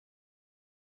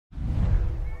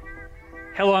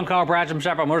Hello, I'm Kyle Bratch from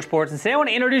Chaparral Motorsports, and today I want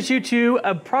to introduce you to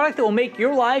a product that will make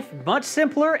your life much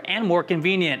simpler and more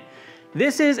convenient.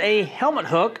 This is a helmet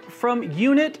hook from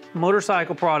Unit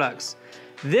Motorcycle Products.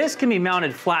 This can be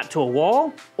mounted flat to a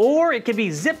wall, or it can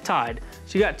be zip tied.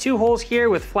 So you got two holes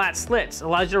here with flat slits. It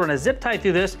allows you to run a zip tie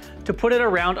through this to put it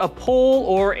around a pole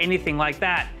or anything like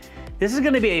that. This is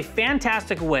going to be a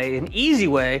fantastic way, an easy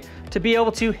way, to be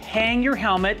able to hang your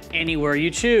helmet anywhere you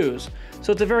choose.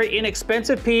 So it's a very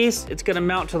inexpensive piece. It's going to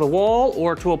mount to the wall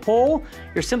or to a pole.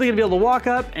 You're simply going to be able to walk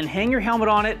up and hang your helmet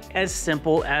on it, as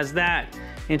simple as that.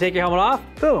 You take your helmet off,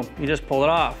 boom, you just pull it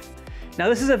off. Now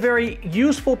this is a very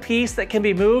useful piece that can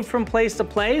be moved from place to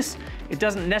place. It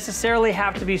doesn't necessarily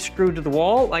have to be screwed to the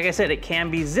wall. Like I said, it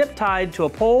can be zip tied to a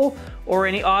pole or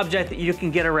any object that you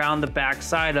can get around the back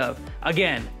side of.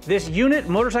 Again, this Unit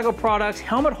Motorcycle Products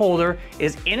helmet holder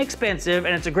is inexpensive,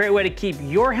 and it's a great way to keep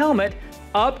your helmet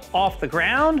up off the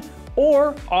ground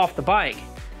or off the bike.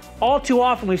 All too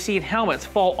often we've seen helmets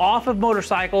fall off of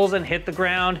motorcycles and hit the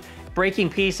ground, breaking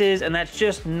pieces, and that's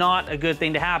just not a good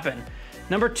thing to happen.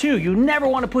 Number two, you never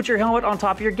want to put your helmet on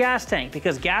top of your gas tank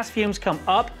because gas fumes come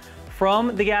up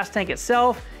from the gas tank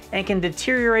itself and can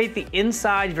deteriorate the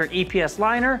inside of your EPS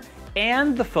liner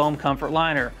and the foam comfort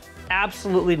liner.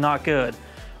 Absolutely not good.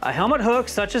 A helmet hook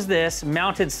such as this,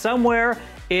 mounted somewhere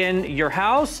in your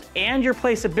house and your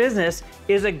place of business,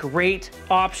 is a great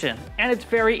option, and it's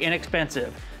very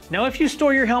inexpensive. Now, if you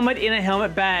store your helmet in a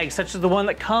helmet bag, such as the one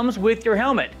that comes with your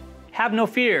helmet, have no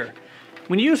fear.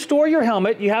 When you store your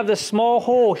helmet, you have this small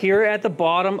hole here at the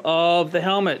bottom of the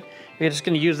helmet. You're just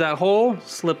going to use that hole,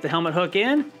 slip the helmet hook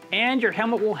in, and your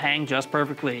helmet will hang just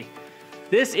perfectly.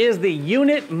 This is the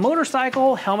Unit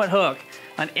Motorcycle Helmet Hook,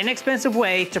 an inexpensive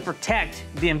way to protect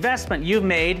the investment you've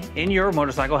made in your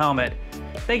motorcycle helmet.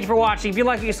 Thank you for watching. If you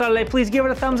like what you saw today, please give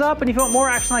it a thumbs up. And if you want more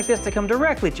action like this to come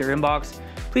directly to your inbox,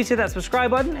 please hit that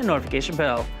subscribe button and notification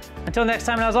bell. Until next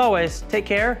time, and as always, take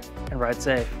care and ride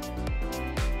safe.